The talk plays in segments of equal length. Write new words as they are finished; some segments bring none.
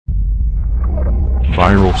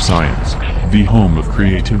Viral Science, the home of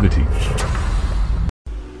creativity.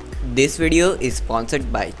 This video is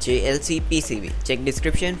sponsored by JLC PCB. Check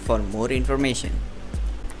description for more information.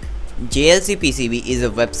 JLC PCB is a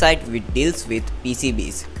website which deals with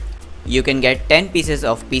PCBs. You can get 10 pieces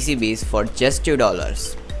of PCBs for just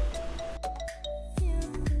 $2.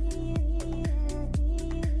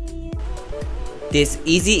 This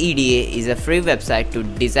Easy EDA is a free website to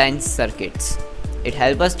design circuits. It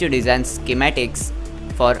helps us to design schematics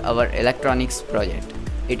for our electronics project.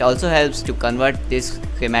 It also helps to convert these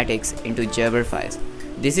schematics into Jabber files.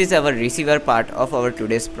 This is our receiver part of our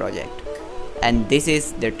today's project, and this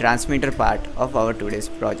is the transmitter part of our today's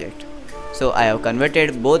project. So I have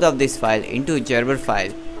converted both of these files into Jabber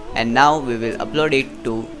file, and now we will upload it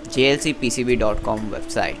to jlcpcb.com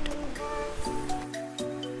website.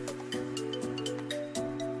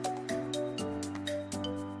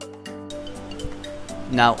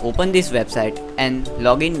 Now open this website and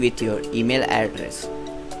log in with your email address.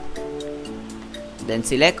 Then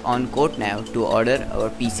select on Quote Now to order our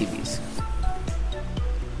PCBs.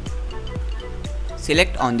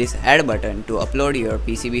 Select on this Add button to upload your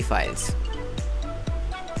PCB files.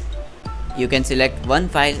 You can select one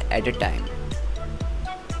file at a time.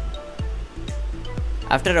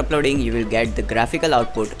 After uploading, you will get the graphical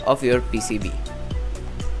output of your PCB.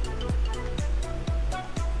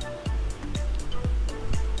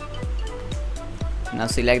 Now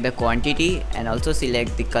select the quantity and also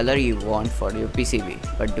select the color you want for your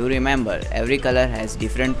PCB. But do remember, every color has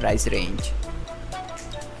different price range.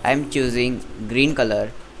 I am choosing green color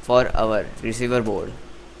for our receiver board.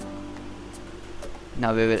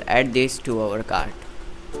 Now we will add this to our cart.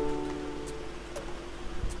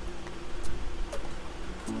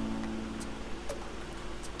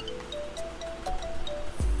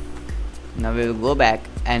 Now we will go back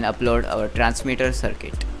and upload our transmitter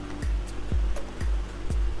circuit.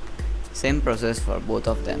 Same process for both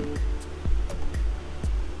of them.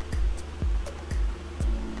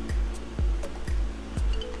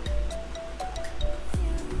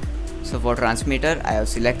 So for transmitter, I have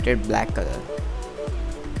selected black color.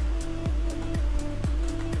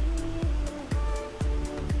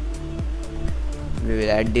 We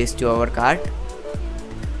will add this to our cart.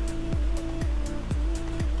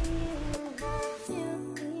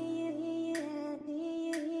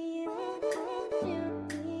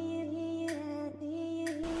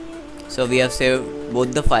 So we have saved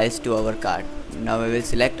both the files to our cart. Now we will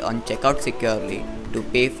select on Checkout securely to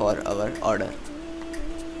pay for our order.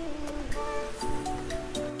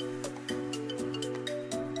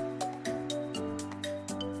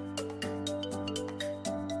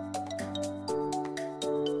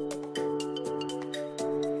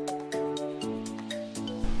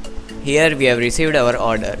 Here we have received our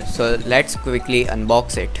order, so let's quickly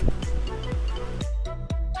unbox it.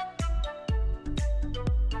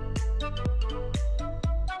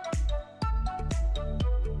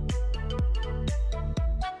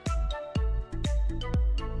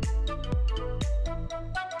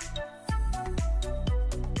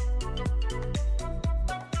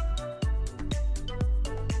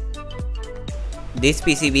 These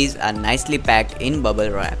PCBs are nicely packed in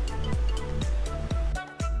bubble wrap.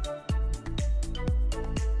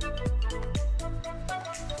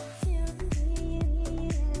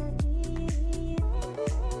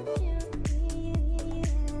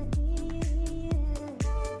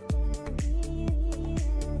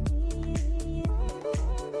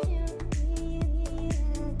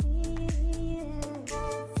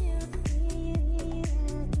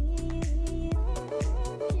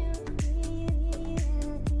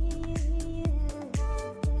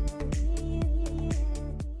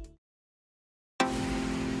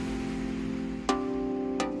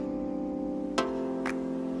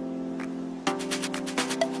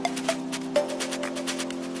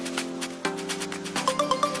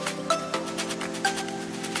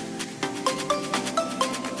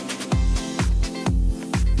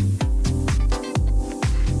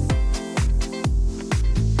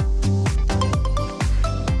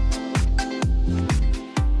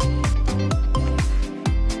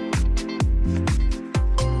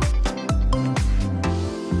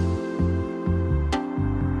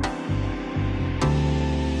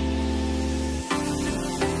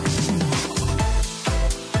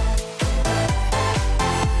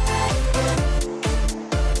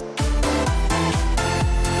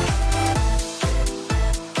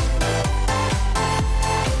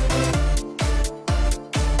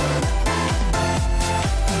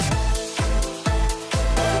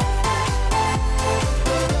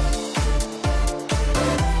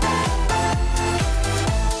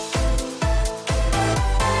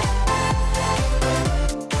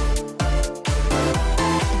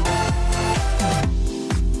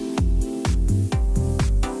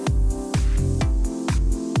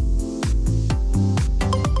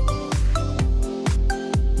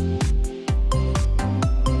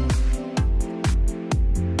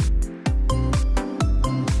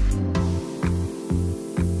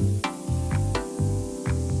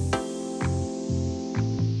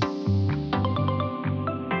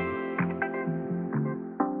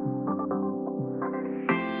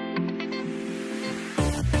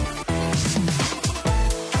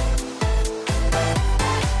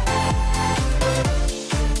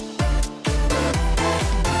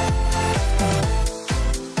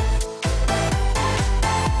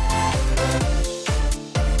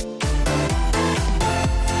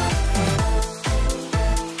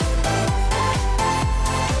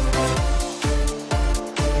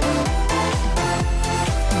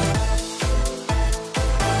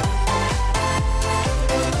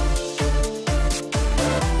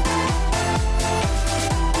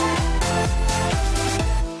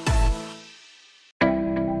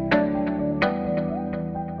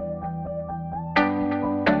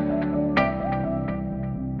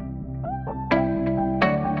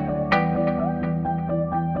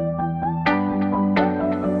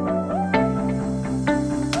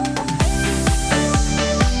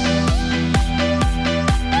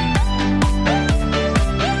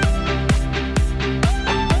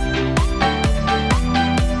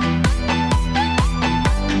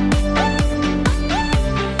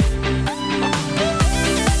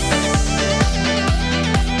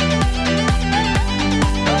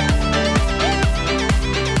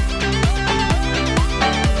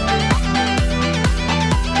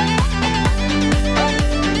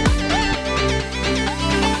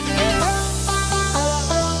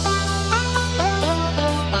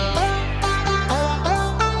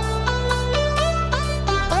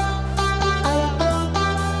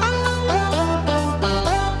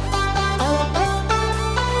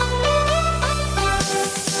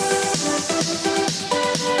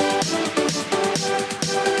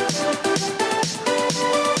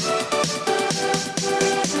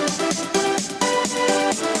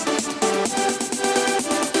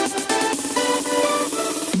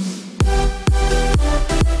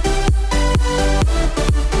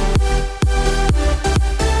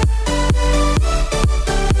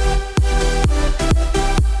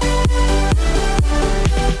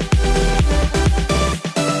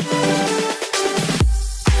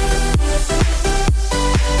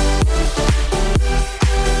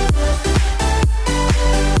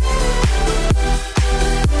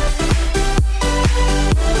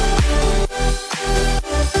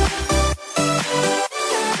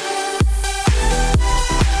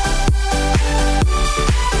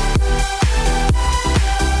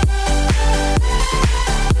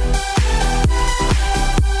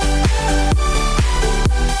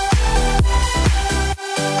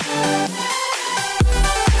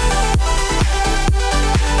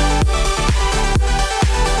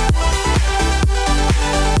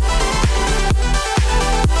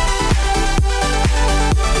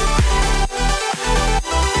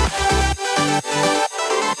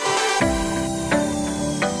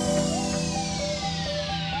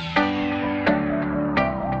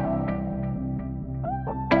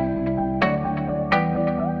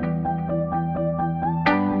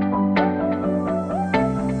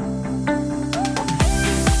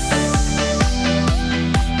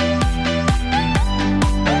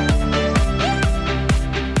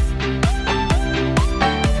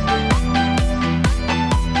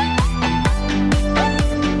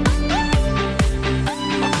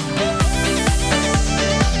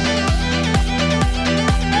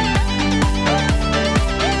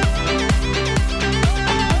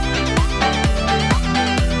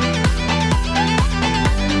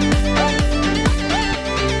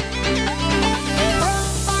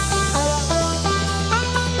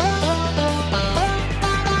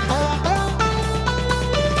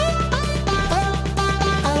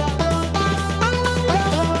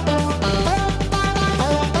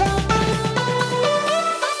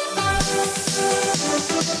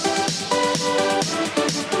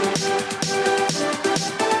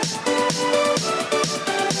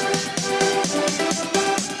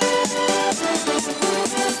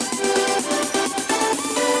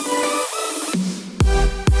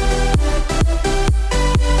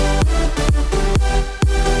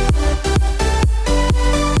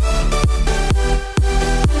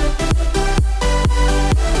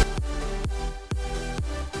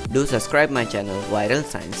 Do subscribe my channel Viral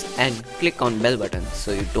Science and click on bell button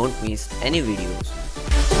so you don't miss any videos.